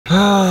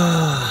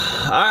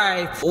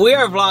Alright, we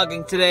are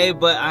vlogging today,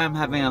 but I'm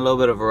having a little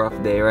bit of a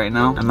rough day right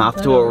now. I'm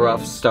off to a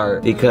rough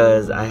start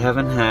because I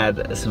haven't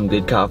had some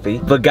good coffee.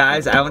 But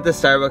guys, I went to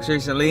Starbucks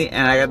recently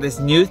and I got this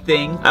new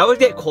thing. I always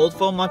get cold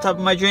foam on top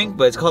of my drink,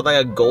 but it's called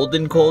like a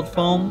golden cold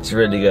foam. It's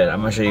really good.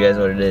 I'm gonna show you guys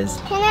what it is.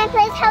 Can I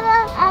please have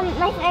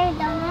my favorite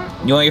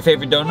donut? You want your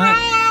favorite donut?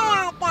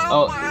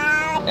 Oh,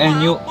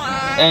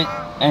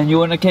 and you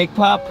want a cake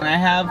pop? And I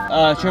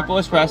have triple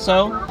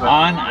espresso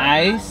on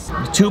ice,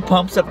 2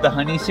 pumps of the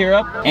honey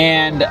syrup,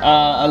 and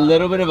a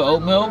little bit of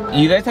oat milk.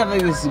 You guys have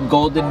like this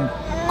golden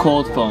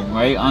cold foam,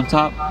 right, on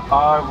top?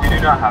 We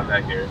do not have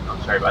that here.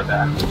 I'm sorry about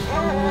that.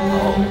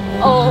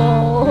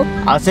 Oh.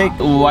 I'll take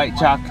white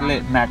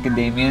chocolate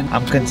macadamia.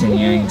 I'm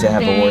continuing to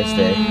have a worse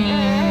day.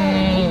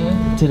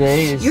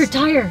 Today is... Your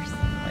tires.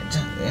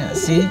 Yeah,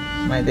 see?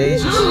 My day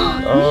is just...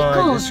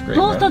 I just scraped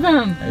both of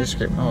them. I just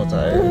scraped my whole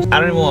tires. I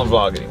don't even want to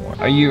vlog anymore.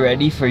 Are you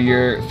ready for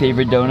your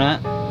favorite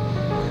donut?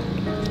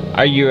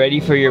 Are you ready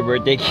for your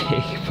birthday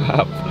cake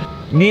pop?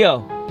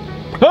 Neo!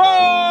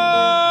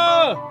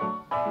 Oh!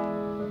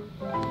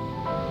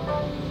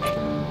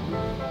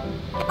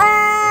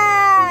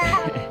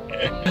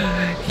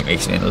 He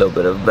makes me in a little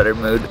bit of a better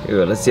mood. Here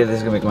we go. Let's see if this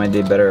is gonna make my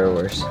day better or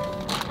worse.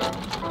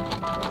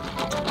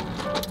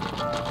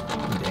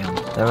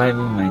 That might be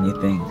my new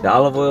thing. The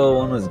olive oil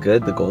one was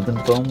good, the golden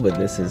foam, but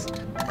this is...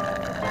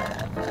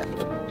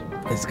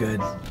 it's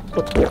good.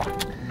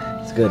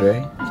 It's good,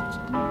 right?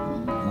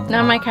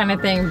 Not my kind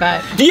of thing,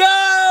 but... Yo!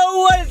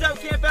 What is up,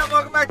 Camp Fam?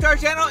 Welcome back to our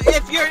channel.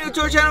 If you're new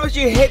to our channel, make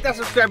sure you hit that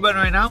subscribe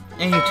button right now.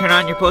 And you turn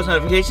on your post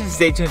notifications.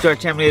 Stay tuned to our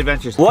Chamley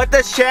adventures. What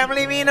does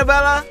Chamley mean,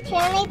 Abella?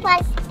 Chamley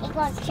plus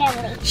equals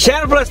Chamley.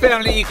 Channel plus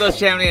family equals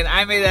Chamley, and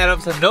I made that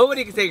up so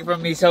nobody can take it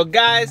from me. So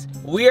guys,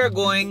 we are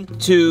going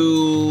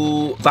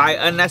to buy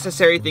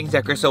unnecessary things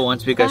that Crystal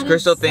wants because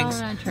Crystal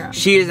thinks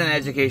she is an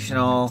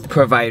educational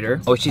provider.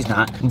 Oh, she's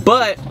not.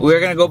 But we're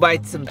gonna go buy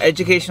some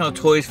educational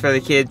toys for the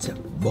kids.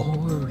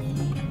 Boring.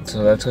 So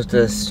let's go to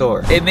the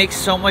store. It makes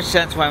so much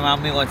sense why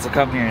mommy wants to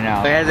come here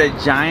now. It has a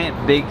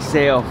giant big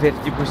sale,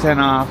 50%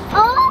 off.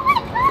 Oh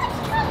my gosh,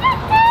 look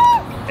at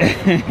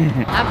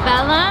this!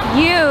 Abella,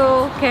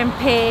 you can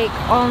pick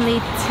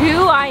only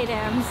 2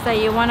 items that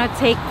you want to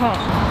take home.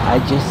 I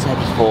just said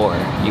 4.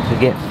 You could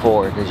get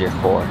 4 because you're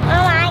 4. Mama,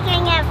 I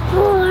can get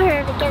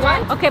 4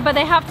 because Okay, but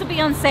they have to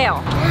be on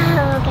sale.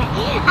 Oh, okay.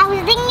 I was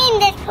thinking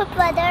this for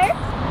brother.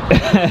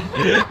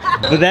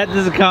 But that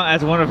doesn't count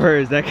as one of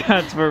hers. That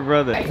counts for her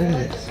brother.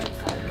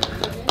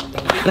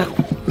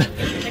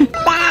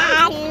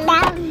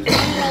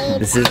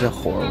 This is a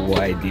horrible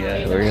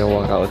idea. We're gonna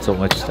walk out with so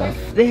much stuff.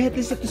 They had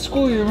this at the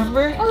school, you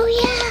remember? Oh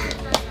yeah.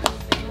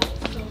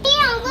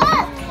 Yeah,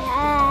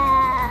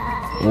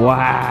 look.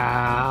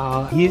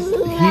 Wow. He's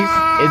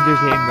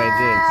entertained by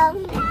this.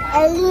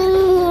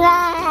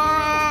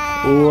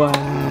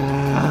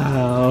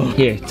 Wow.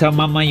 Here, tell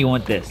mama you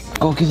want this.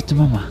 Go give it to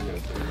mama.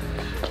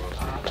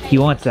 He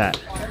wants that.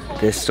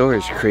 This store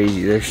is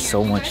crazy. There's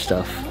so much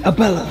stuff.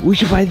 Abella, we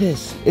should buy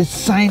this. It's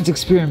science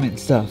experiment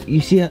stuff. You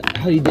see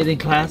how you did in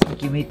class?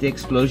 Like you made the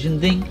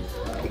explosion thing?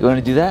 You want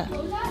to do that?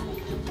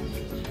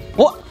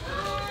 What?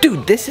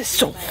 Dude, this is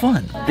so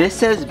fun. This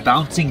says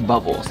bouncing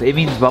bubbles. It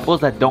means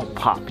bubbles that don't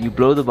pop. You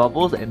blow the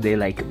bubbles and they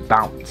like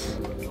bounce.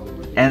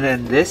 And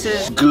then this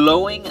is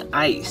glowing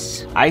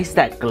ice. Ice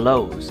that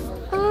glows.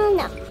 Oh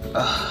no.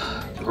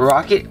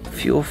 Rocket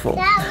fuel foam.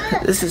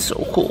 This is so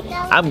cool.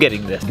 I'm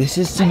getting this. This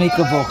is to make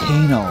a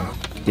volcano.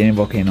 Getting a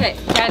volcano. Okay,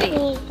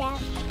 Daddy.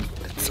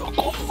 That's so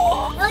cool.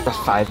 A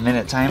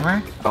 5-minute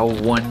timer, a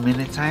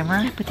 1-minute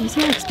timer, But these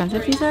are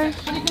expensive, these are?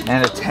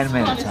 and a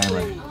 10-minute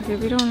timer. Okay,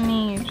 we don't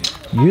need.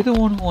 You're the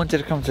one who wanted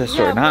to come to the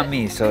store, not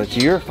me. So it's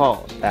your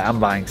fault that I'm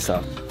buying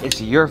stuff.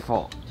 It's your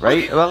fault,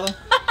 right, Bella?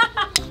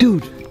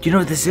 Dude, do you know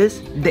what this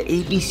is? The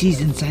ABCs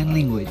in sign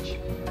language.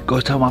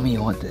 Go tell mommy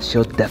you want this.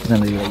 She'll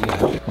definitely let you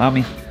have it.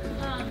 Mommy.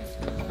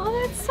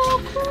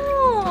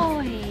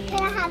 Can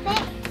I have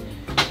it?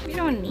 We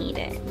don't need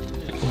it.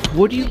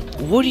 What do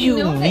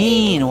you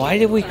mean? Why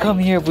did we come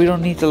here if we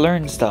don't need to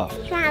learn stuff?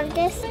 Can I have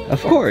this?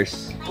 Of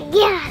course.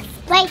 Yes.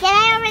 Wait, did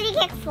I already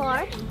get 4?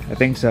 I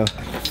think so.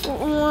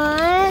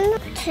 1,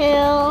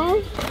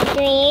 2,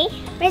 3.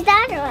 Where's the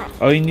other one?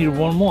 Oh, you need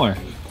 1 more.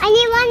 I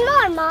need 1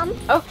 more, Mom.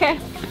 Okay.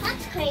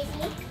 That's crazy.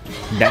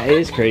 That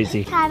is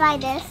crazy. Can I buy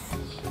this?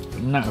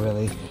 Not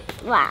really.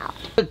 Wow.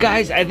 But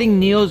guys, I think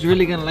Neo's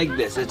really gonna like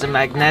this. It's a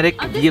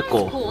magnetic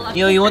vehicle. Cool.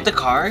 Neo, you want the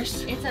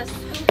cars? It's a.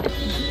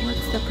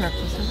 What's the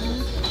purpose of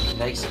it?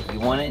 Nice. You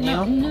want it,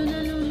 Neo?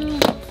 No.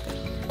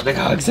 Look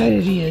how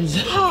excited he is.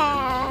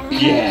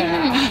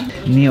 Yeah.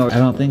 Neo, I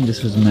don't think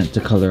this was meant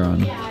to color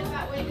on.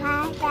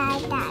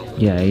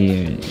 Yeah,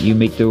 you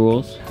make the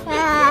rules.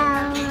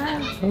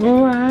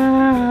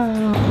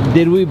 Wow.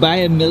 Did we buy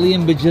a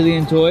million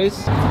bajillion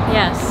toys?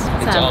 Yes,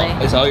 sadly.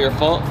 It's all your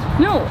fault?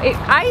 No,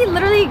 I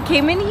literally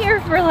came in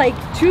here for like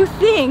 2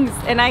 things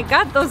and I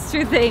got those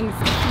 2 things.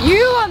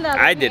 You on the other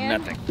I did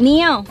hand. nothing.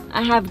 Neo,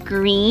 I have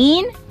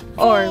green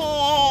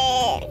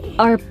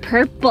or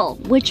purple.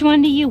 Which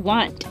one do you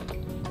want?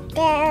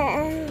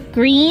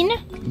 Green?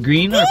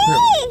 Green or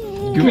purple?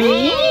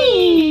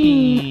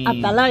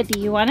 Green. Bella, do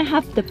you want to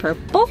have the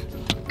purple?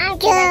 I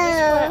just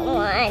want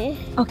one.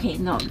 Okay,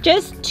 no,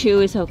 just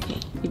 2 is okay.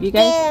 If you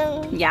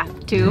guys, yeah,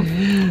 2.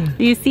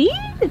 You see?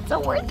 It's so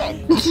worth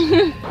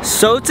it.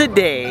 So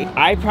today,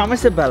 I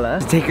promised Abella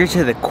to take her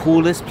to the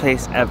coolest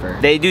place ever.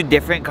 They do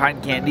different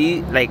cotton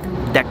candy, like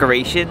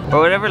decoration or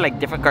whatever, like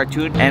different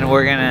cartoon, and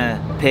we're gonna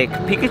pick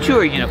Pikachu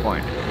or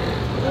Unicorn.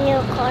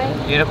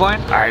 Unicorn.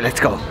 Unicorn? All right, let's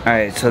go. All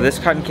right, so this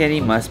cotton candy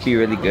must be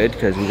really good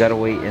because we gotta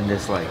wait in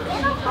this like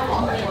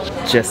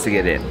just to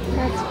get in.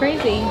 That's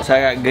crazy. So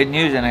I got good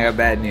news and I got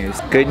bad news.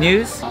 Good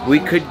news, we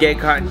could get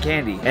cotton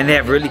candy and they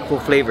have really cool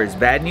flavors.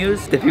 Bad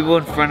news, the people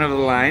in front of the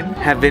line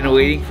have been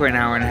waiting for an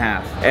hour and a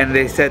half and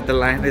they said the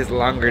line is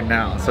longer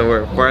now, so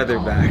we're farther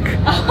back.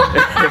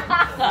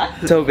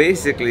 So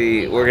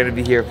basically, we're gonna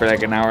be here for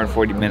like an hour and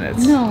 40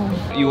 minutes. No.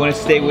 You wanna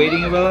stay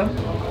waiting, Abella?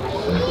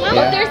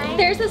 Well,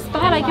 there's a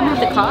spot I can have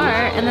the car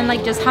and then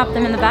like just hop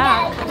them in the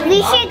back.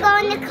 We should go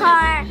in the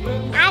car.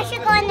 I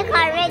should go in the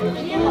car with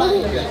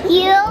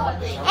you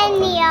and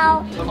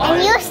Neo.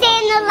 And you stay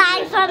in the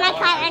line for my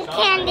cotton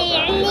candy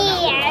and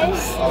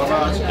Neo's.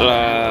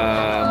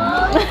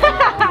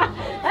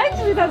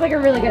 Actually, sounds like a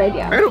really good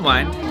idea. I don't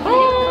mind.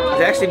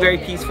 It's actually very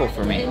peaceful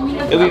for me.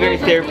 It'll be very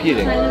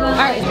therapeutic.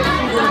 Alright.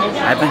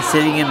 I've been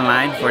sitting in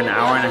line for an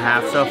hour and a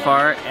half so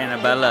far, and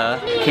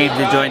Abella came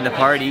to join the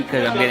party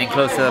because I'm getting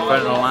close to the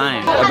front of the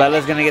line.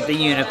 Abella's gonna get the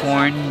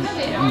unicorn.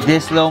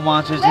 This little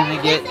monster's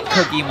gonna get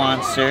Cookie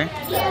Monster.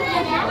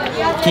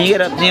 Can you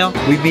get up, Neil?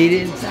 We made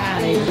it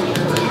inside.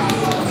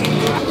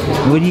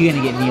 What are you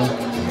gonna get, Neil?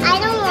 I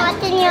don't want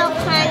the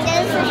unicorn.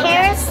 This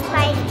hair is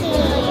spiky.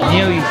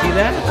 Neil, you see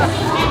that?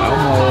 Oh.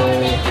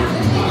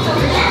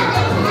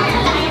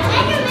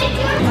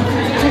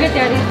 Look at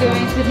Daddy's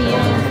doing to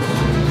Neo.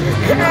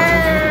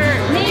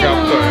 Neo.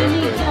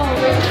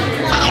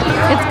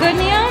 It's good,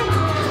 Neo?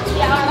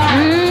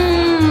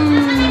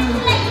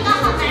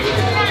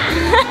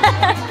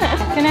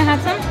 Can I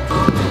have some?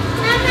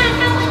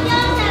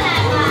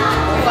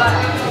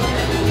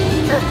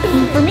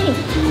 For me.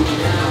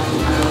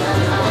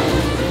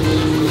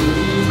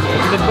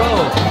 The bow.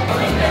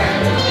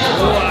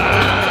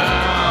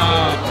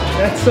 Wow.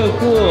 That's so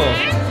cool.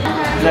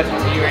 Look,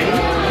 are you ready?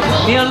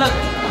 Neil, look.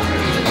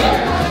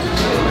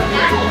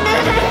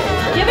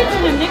 Give it to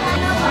him, Nick.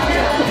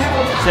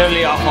 It's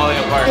literally all falling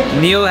apart.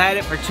 Neil had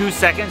it for 2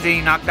 seconds and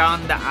he knocked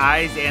down the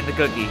eyes and the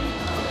cookie.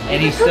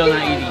 And he's still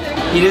not eating.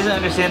 He doesn't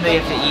understand that you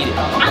have to eat it.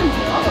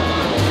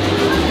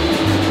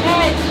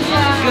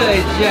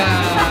 Good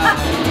job.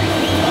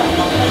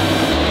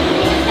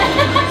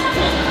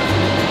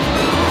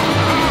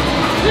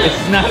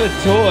 It's not a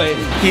toy.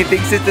 He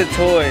thinks it's a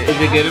toy. Is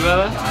it good,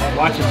 Bella?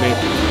 Watch it, babe.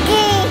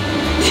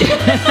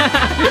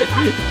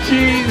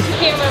 Jeez.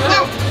 Here,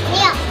 Mama.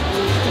 Neo.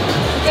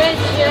 Good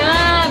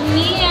job,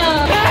 Neo.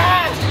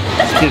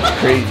 This kid's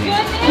crazy.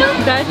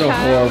 That's a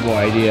horrible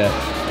idea.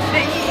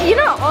 You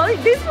know,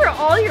 these were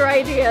all your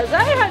ideas.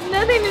 I had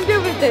nothing to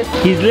do with this.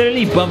 He's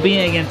literally bumping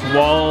against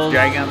walls,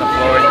 dragging on the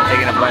floor, and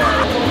taking a bite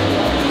out of it.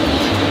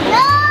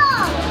 No!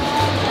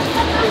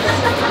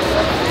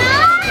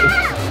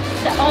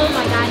 Oh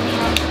my God,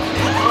 Neo.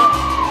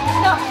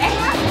 No,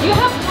 you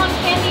have cotton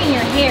candy in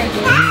your hair,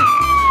 dude.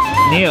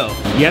 Neil,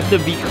 you have to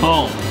be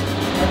calm.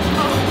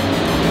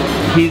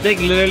 He's like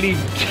literally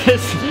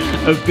just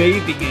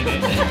bathing in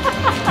it.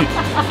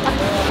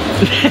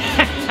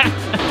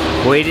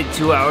 Waited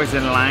 2 hours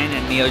in line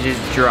and Neil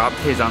just dropped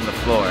his on the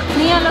floor.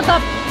 Neo, look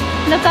up.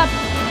 Look up.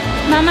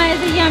 Mama,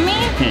 is it yummy?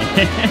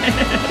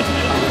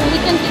 We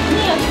can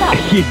Neo, stop.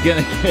 He's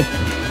gonna get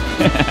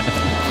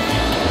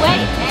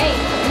Wait, hey.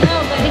 No,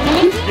 buddy, give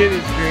me. This kid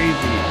is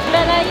crazy.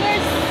 Bella,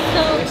 you're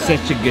so You're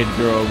such a good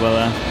girl,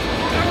 Bella.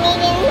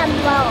 I'm eating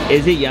the bowl.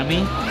 Is it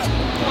yummy?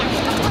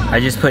 I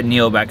just put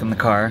Neil back in the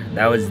car.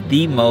 That was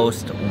the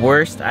most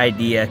worst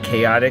idea,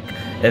 chaotic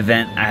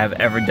event I have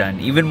ever done.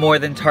 Even more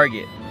than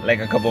Target, like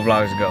a couple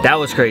vlogs ago. That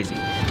was crazy.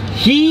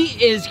 He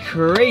is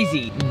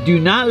crazy. Do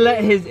not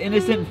let his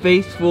innocent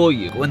face fool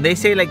you. When they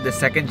say like the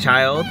second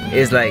child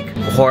is like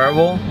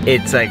horrible,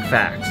 it's like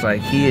facts.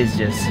 Like he is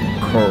just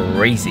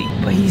crazy,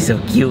 but he's so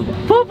cute.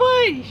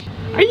 Bye-bye.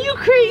 Are you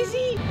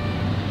crazy?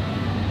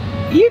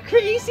 You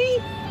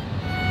crazy?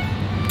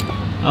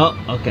 Oh,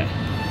 okay.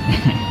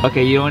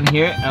 Okay, you don't want to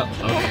hear it? Oh,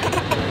 okay.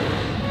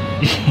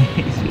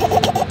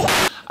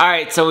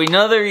 Alright, so we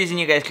know the reason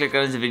you guys clicked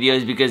on this video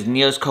is because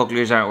Neo's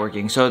cochlears aren't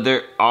working. So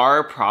there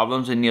are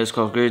problems with Neo's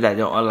cochlears that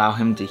don't allow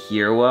him to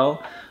hear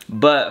well.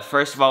 But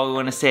first of all, we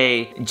want to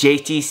say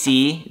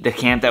JTC, the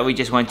camp that we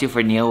just went to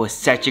for Neo, was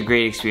such a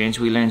great experience.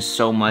 We learned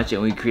so much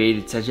and we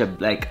created such a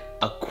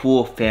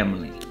cool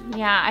family.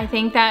 Yeah, I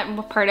think that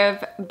part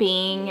of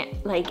being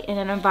like in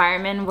an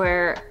environment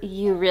where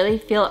you really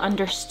feel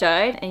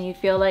understood and you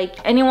feel like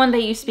anyone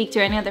that you speak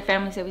to, any other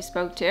families that we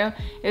spoke to,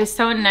 it was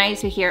so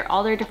nice to hear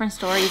all their different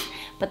stories.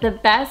 But the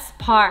best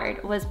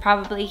part was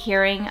probably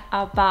hearing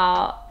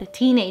about the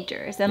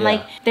teenagers and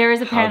like there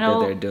was a panel.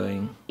 How good they're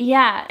doing.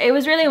 Yeah, it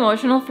was really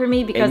emotional for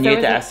me because and you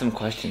had to ask some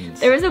questions.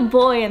 There was a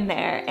boy in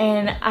there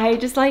and I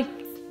just like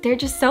they're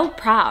just so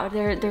proud.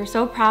 They're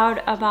so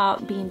proud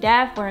about being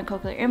deaf, wearing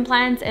cochlear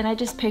implants, and I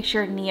just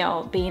picture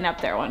Neo being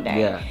up there one day.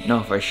 Yeah,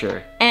 no, for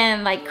sure.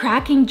 And like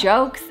cracking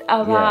jokes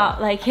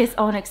about like his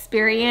own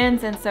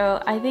experience, and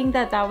so I think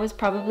that that was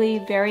probably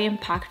very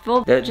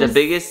impactful. The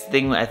biggest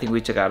thing I think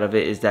we took out of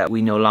it is that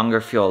we no longer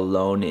feel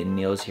alone in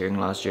Neo's hearing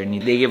loss journey.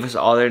 They give us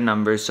all their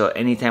numbers, so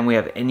anytime we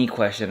have any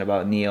question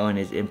about Neo and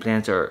his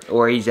implants or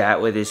where he's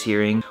at with his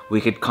hearing, we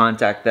could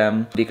contact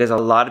them, because a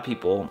lot of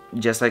people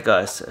just like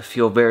us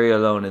feel very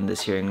alone in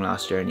this hearing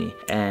loss journey,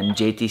 and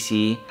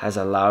JTC has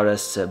allowed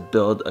us to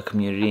build a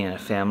community and a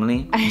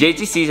family.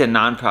 JTC is a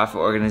non-profit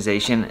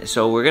organization,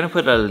 so we're gonna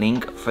put a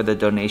link for the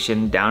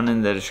donation down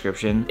in the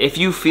description. If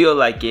you feel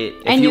like it,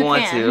 if you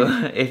want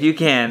to, if you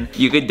can,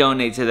 you could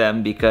donate to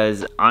them,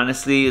 because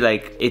honestly,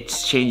 like,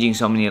 it's changing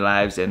so many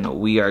lives, and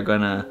we are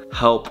gonna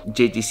help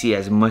JTC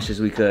as much as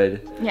we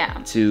could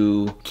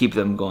to keep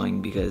them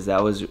going, because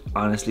that was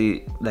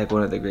honestly like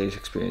one of the greatest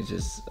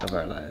experiences of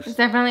our lives. It's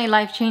definitely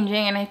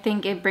life-changing, and I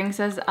think it brings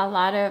us a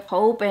lot of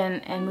hope,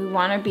 and we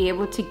want to be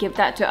able to give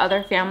that to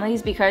other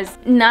families, because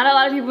not a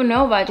lot of people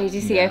know about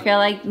JTC. I feel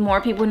like more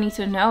people need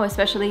to know,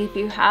 especially if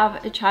you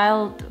have a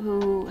child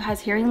who has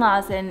hearing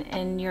loss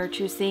and you're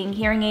choosing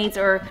hearing aids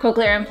or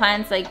cochlear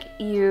implants. Like,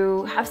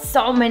 you have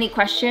so many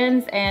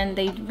questions, and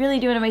they really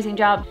do an amazing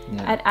job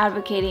at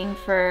advocating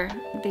for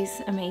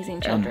these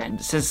amazing children.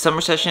 And since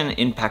summer session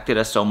impacted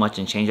us so much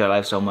and changed our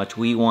lives so much,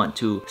 we want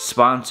to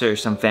sponsor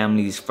some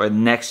families for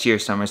next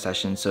year's summer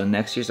session. So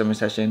next year's summer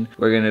session,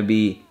 we're gonna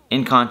be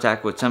in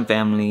contact with some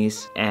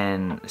families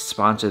and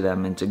sponsor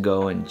them and to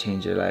go and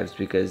change their lives,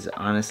 because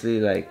honestly,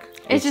 like,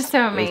 it's just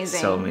so amazing. It's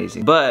so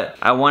amazing. But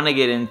I want to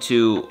get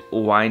into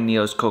why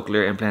Neo's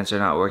cochlear implants are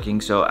not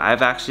working. So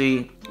I've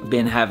actually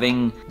been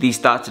having these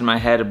thoughts in my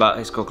head about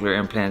his cochlear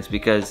implants,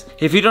 because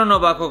if you don't know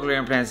about cochlear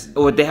implants,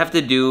 what they have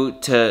to do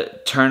to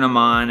turn them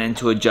on and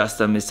to adjust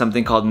them is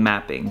something called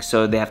mapping.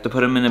 So they have to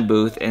put him in a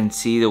booth and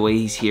see the way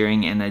he's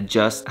hearing and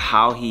adjust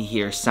how he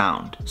hears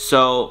sound.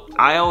 So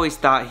I always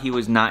thought he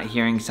was not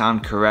hearing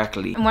sound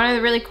correctly. And one of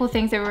the really cool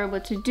things that we're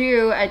able to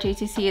do at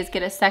JTC is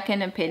get a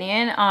second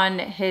opinion on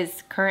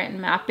his current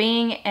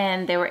mapping,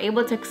 and they were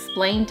able to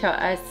explain to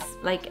us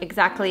like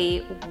exactly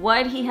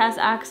what he has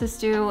access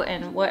to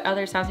and what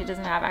other sounds he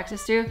doesn't have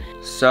access to.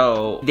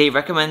 So they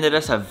recommended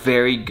us a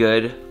very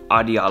good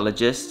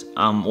audiologist,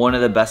 one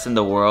of the best in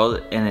the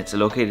world, and it's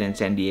located in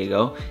San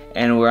Diego,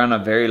 and we're on a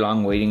very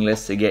long waiting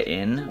list to get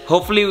in.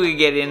 Hopefully we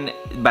get in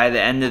by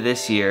the end of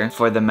this year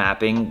for the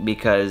mapping,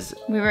 because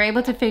we were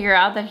able to figure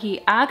out that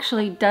he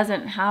actually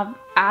doesn't have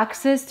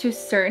access to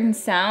certain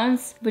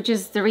sounds, which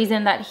is the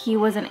reason that he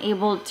wasn't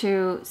able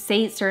to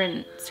say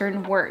certain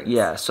words.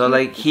 Yeah, so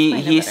like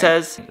he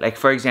says, like,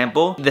 for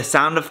example, the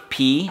sound of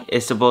P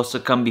is supposed to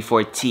come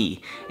before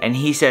T, and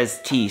he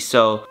says T.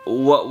 So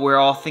what we're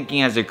all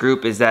thinking as a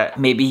group is that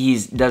maybe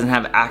he doesn't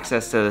have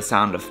access to the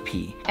sound of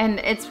P. And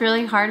it's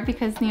really hard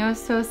because Neo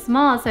is so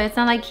small, so it's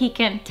not like he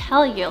can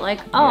tell you like,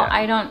 oh,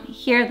 I don't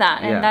hear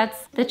that. And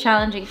that's the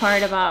challenging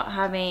part about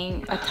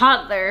having a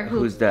toddler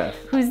who's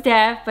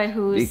deaf, but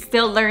who's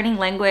still learning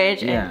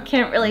language and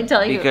can't really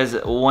tell you. Because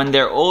when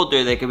they're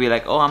older, they could be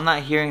like, oh, I'm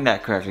not hearing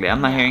that correctly,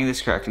 I'm not hearing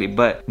this correctly,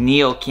 but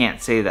Neo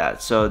can't say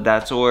that. So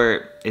that's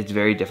where it's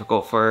very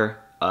difficult for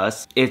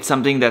us. It's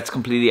something that's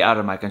completely out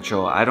of my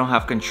control. I don't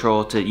have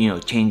control to, you know,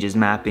 change his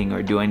mapping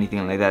or do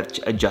anything like that,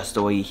 adjust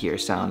the way he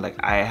hears sound. Like,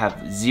 I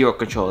have zero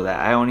control of that.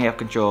 I only have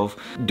control of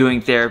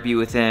doing therapy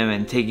with him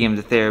and taking him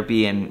to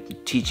therapy and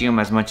teaching him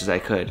as much as I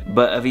could.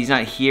 But if he's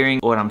not hearing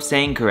what I'm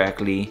saying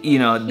correctly, you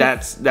know,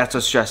 that's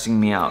what's stressing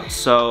me out.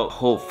 So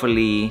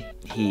hopefully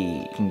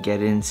he can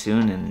get in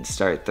soon and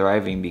start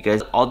thriving,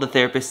 because all the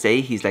therapists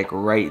say he's like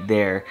right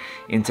there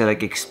into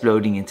like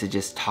exploding into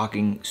just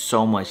talking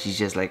so much. He's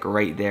just like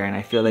right there, and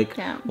I feel like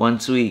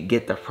once we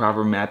get the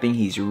proper mapping,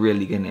 he's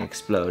really gonna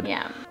explode.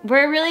 Yeah,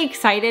 we're really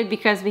excited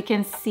because we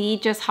can see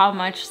just how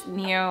much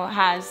Neo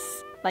has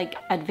like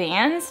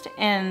advanced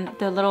and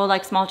the little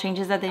like small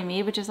changes that they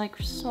made, which is like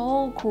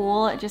so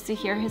cool just to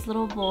hear his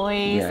little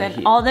voice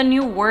and all the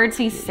new words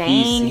he's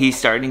saying. He's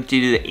starting to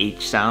do the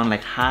H sound,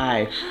 like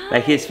hi.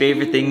 Like his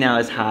favorite thing now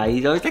is hi.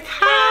 He's always like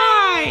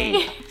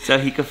hi. So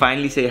he could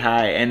finally say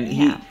hi, and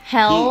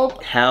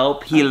help.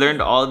 He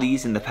learned all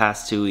these in the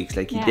past 2 weeks.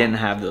 Like he didn't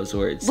have those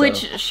words.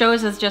 Which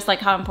shows us just like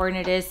how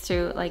important it is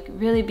to like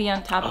really be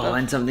on top of. Oh,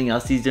 and something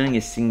else he's doing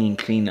is singing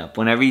cleanup.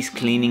 Whenever he's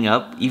cleaning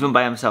up, even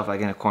by himself,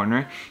 like in a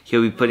corner,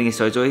 he'll be putting his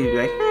toys away. He'll be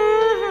like,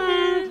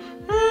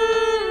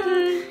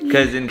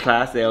 because in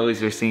class they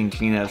always were singing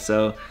cleanup.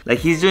 So like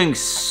he's doing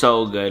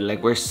so good.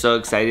 Like we're so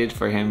excited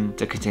for him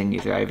to continue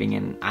thriving,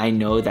 and I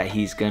know that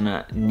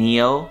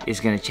Neo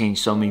is gonna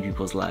change so many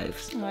people's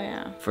lives. Oh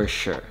yeah, for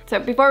sure. So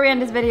before we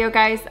end this video,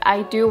 guys,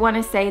 I do want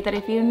to say that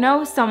if you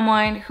know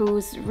someone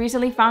who's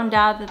recently found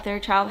out that their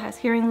child has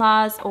hearing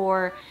loss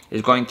or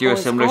is going through a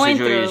similar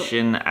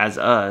situation as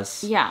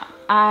us,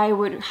 I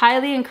would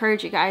highly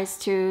encourage you guys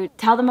to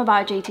tell them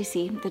about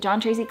JTC, the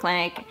John Tracy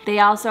Clinic. They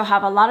also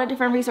have a lot of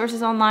different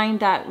resources online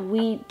that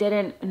we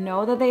didn't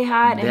know that they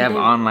had. They have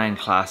online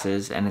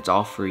classes, and it's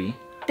all free.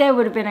 that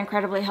would have been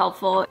incredibly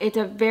helpful. It's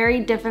a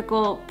very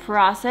difficult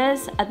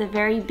process at the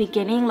very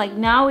beginning. Like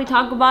now we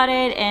talk about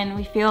it and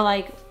we feel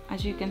like,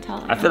 as you can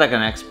tell, I feel like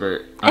an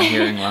expert on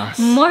hearing loss.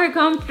 More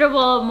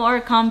comfortable, more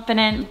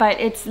confident,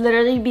 but it's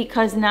literally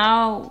because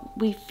now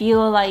we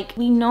feel like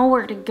we know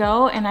where to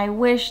go, and I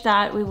wish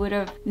that we would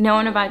have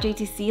known about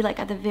JTC like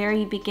at the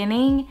very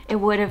beginning. It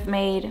would have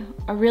made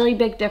a really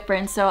big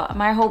difference. So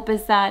my hope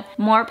is that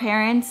more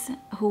parents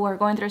who are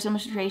going through a similar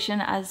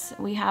situation as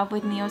we have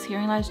with Neo's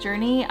hearing loss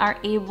journey are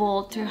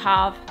able to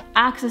have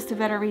access to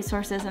better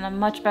resources and a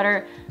much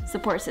better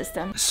support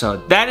system. So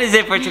that is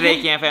it for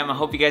today, Camp Fam. I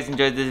hope you guys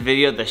enjoyed this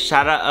video. The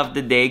shout out of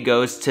the day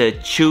goes to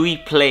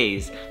Chewy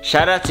Plays.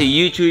 Shout out to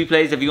you, Chewy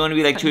Plays. If you want to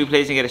be like Chewy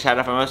Plays and get a shout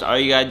out from us, all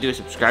you gotta do is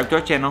subscribe to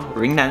our channel,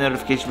 ring that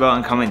notification bell,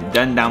 and comment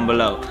done down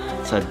below.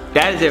 So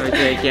that is it for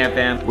today, Camp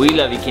Fam. We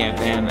love you, Camp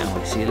Fam, and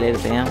we'll see you later,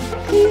 fam.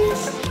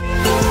 Peace.